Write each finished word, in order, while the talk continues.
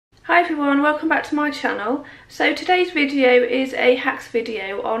Hi everyone, welcome back to my channel. So today's video is a hacks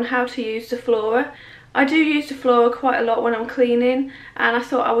video on how to use Zoflora. I do use Zoflora quite a lot when I'm cleaning, and I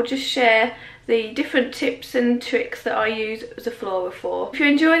thought I would just share the different tips and tricks that I use Zoflora for. If you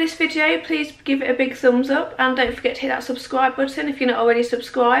enjoy this video, please give it a big thumbs up and don't forget to hit that subscribe button if you're not already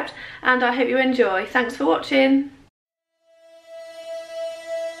subscribed, and I hope you enjoy. Thanks for watching.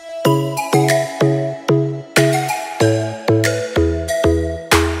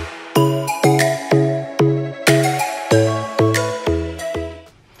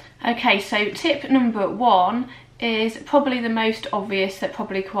 Okay, so tip number one is probably the most obvious that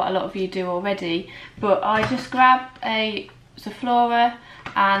probably quite a lot of you do already, but I just grab a Zoflora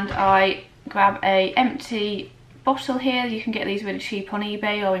and I grab a empty bottle here. You can get these really cheap on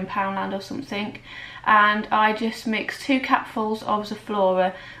eBay or in Poundland or something, and I just mix 2 capfuls of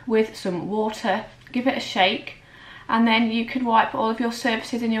Zoflora with some water, give it a shake, and then you can wipe all of your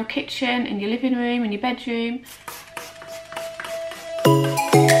surfaces in your kitchen, in your living room, in your bedroom.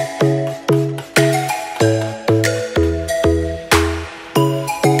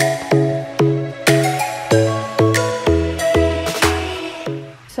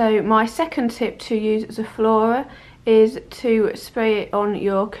 So my second tip to use Zoflora is to spray it on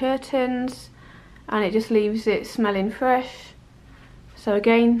your curtains, and it just leaves it smelling fresh. So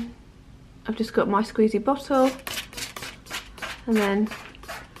again, I've just got my squeezy bottle and then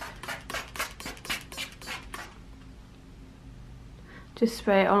just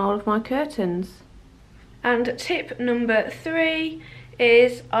spray it on all of my curtains. And tip number 3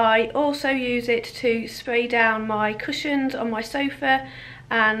 is I also use it to spray down my cushions on my sofa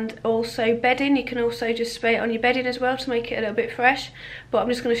and also bedding. You can also just spray it on your bedding as well to make it a little bit fresh, but I'm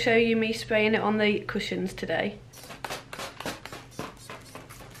just going to show you me spraying it on the cushions today.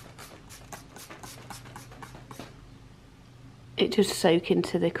 It just soaks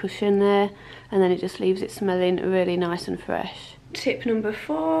into the cushion there, and then it just leaves it smelling really nice and fresh. Tip number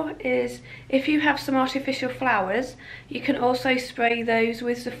 4 is if you have some artificial flowers, you can also spray those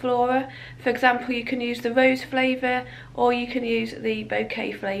with Zoflora. For example, you can use the rose flavour or you can use the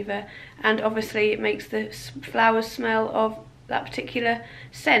bouquet flavour, and obviously it makes the flowers smell of that particular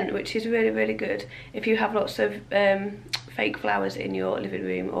scent, which is really good if you have lots of fake flowers in your living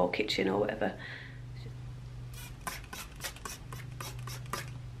room or kitchen or whatever.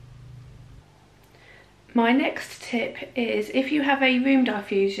 My next tip is if you have a room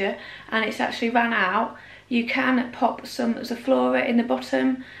diffuser and it's actually ran out, you can pop some Zoflora in the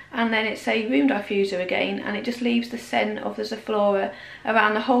bottom, and then it's a room diffuser again, and it just leaves the scent of the Zoflora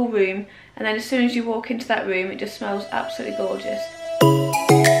around the whole room, and then as soon as you walk into that room it just smells absolutely gorgeous.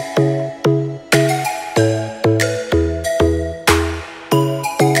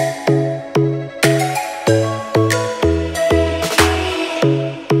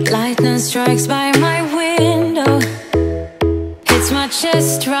 Lightning strikes by my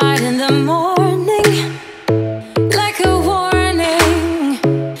chest right in the morning, like a warning.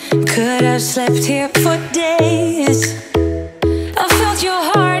 Could have slept here for days. I felt your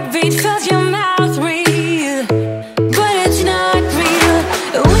heartbeat, felt your mouth breathe, but it's not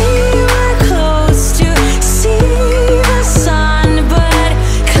real. We were close to see the sun, but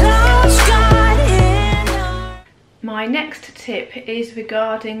clouds got in. My next tip is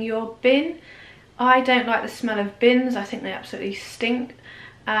regarding your bin. I don't like the smell of bins, I think they absolutely stink,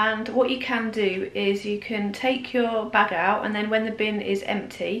 and what you can do is you can take your bag out, and then when the bin is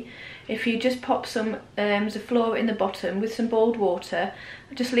empty, if you just pop some Zoflora in the bottom with some boiled water,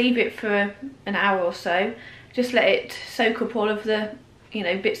 just leave it for an hour or so, just let it soak up all of the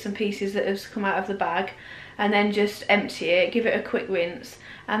bits and pieces that have come out of the bag, and then just empty it, give it a quick rinse.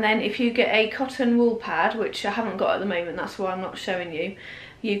 And then if you get a cotton wool pad, which I haven't got at the moment, that's why I'm not showing you,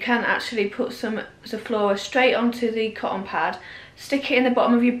 you can actually put some Zoflora straight onto the cotton pad, stick it in the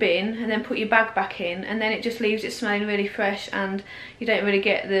bottom of your bin, and then put your bag back in, and then it just leaves it smelling really fresh, and you don't really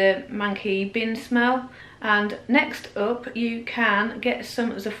get the manky bin smell. And next up, you can get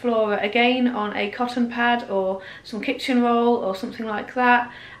some Zoflora again on a cotton pad or some kitchen roll or something like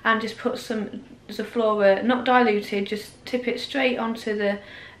that, and just put some Zoflora, not diluted, just tip it straight onto the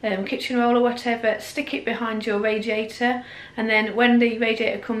kitchen roll or whatever, stick it behind your radiator, and then when the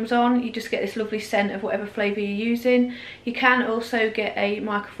radiator comes on you just get this lovely scent of whatever flavour you're using. You can also get a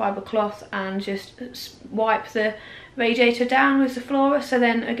microfiber cloth and just wipe the radiator down with Zoflora, so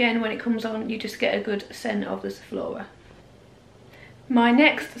then again when it comes on you just get a good scent of the Zoflora. My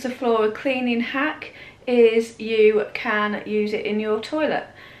next Zoflora cleaning hack is you can use it in your toilet.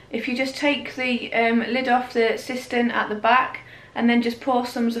 If you just take the lid off the cistern at the back and then just pour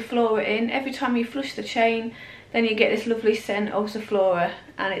some Zoflora in, every time you flush the chain then you get this lovely scent of Zoflora,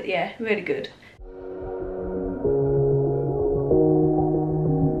 and yeah, really good.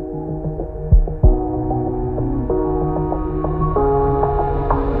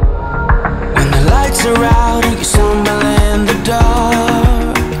 When the lights are out and you stumble in the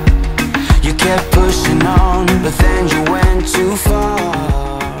dark, you kept pushing on, but then you went too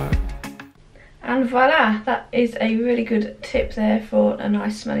far. And voila, that is a really good tip there for a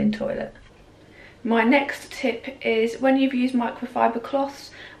nice smelling toilet. My next tip is when you've used microfiber cloths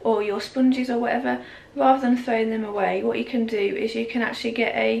or your sponges or whatever, rather than throwing them away, what you can do is you can actually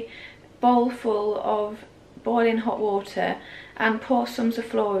get a bowl full of boiling hot water and pour some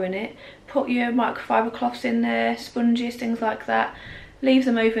Zoflora in it. Put your microfiber cloths in there, sponges, things like that. Leave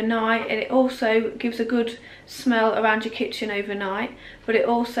them overnight, and it also gives a good smell around your kitchen overnight, but it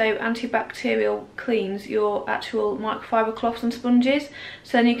also antibacterial cleans your actual microfiber cloths and sponges,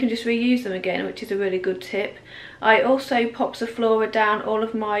 so then you can just reuse them again, which is a really good tip. I also pop Zoflora down all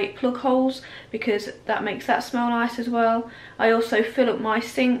of my plug holes because that makes that smell nice as well. I also fill up my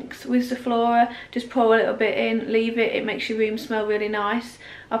sinks with Zoflora, just pour a little bit in, leave it, it makes your room smell really nice.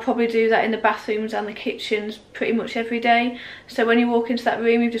 I'll probably do that in the bathrooms and the kitchens pretty much every day, so when you walk into that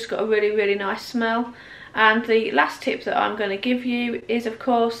room you've just got a really nice smell. And the last tip that I'm going to give you is, of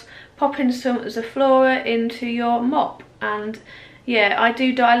course, popping some Zoflora into your mop. And yeah, I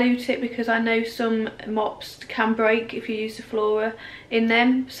do dilute it because I know some mops can break if you use Zoflora in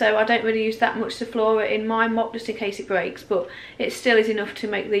them, so I don't really use that much Zoflora in my mop just in case it breaks, but it still is enough to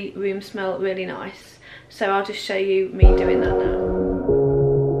make the room smell really nice. So I'll just show you me doing that now.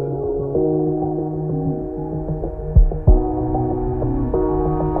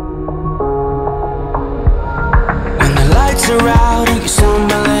 Are out and you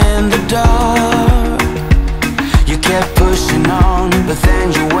stumble in the dark, you kept pushing on, but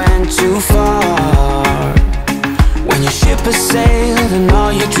then you went too far. When your ship has sailed and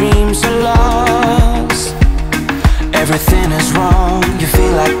all your dreams are lost, everything is wrong, you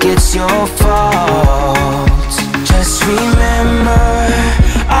feel like it's your fault. Just remember,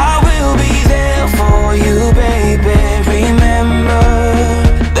 I will be there for you, baby. Remember,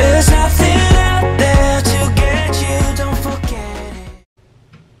 there's nothing out there to get you, don't forget it.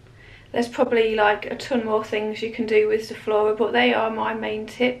 There's probably like a ton more things you can do with Zoflora, but they are my main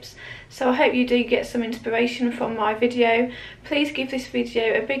tips. So I hope you do get some inspiration from my video. Please give this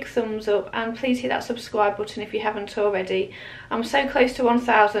video a big thumbs up and please hit that subscribe button if you haven't already. I'm so close to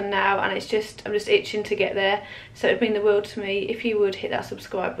 1,000 now and I'm just itching to get there, so it'd mean the world to me if you would hit that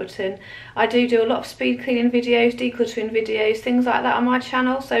subscribe button. I do a lot of speed cleaning videos, decluttering videos, things like that on my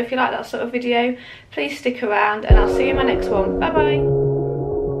channel, so if you like that sort of video, please stick around and I'll see you in my next one. Bye bye.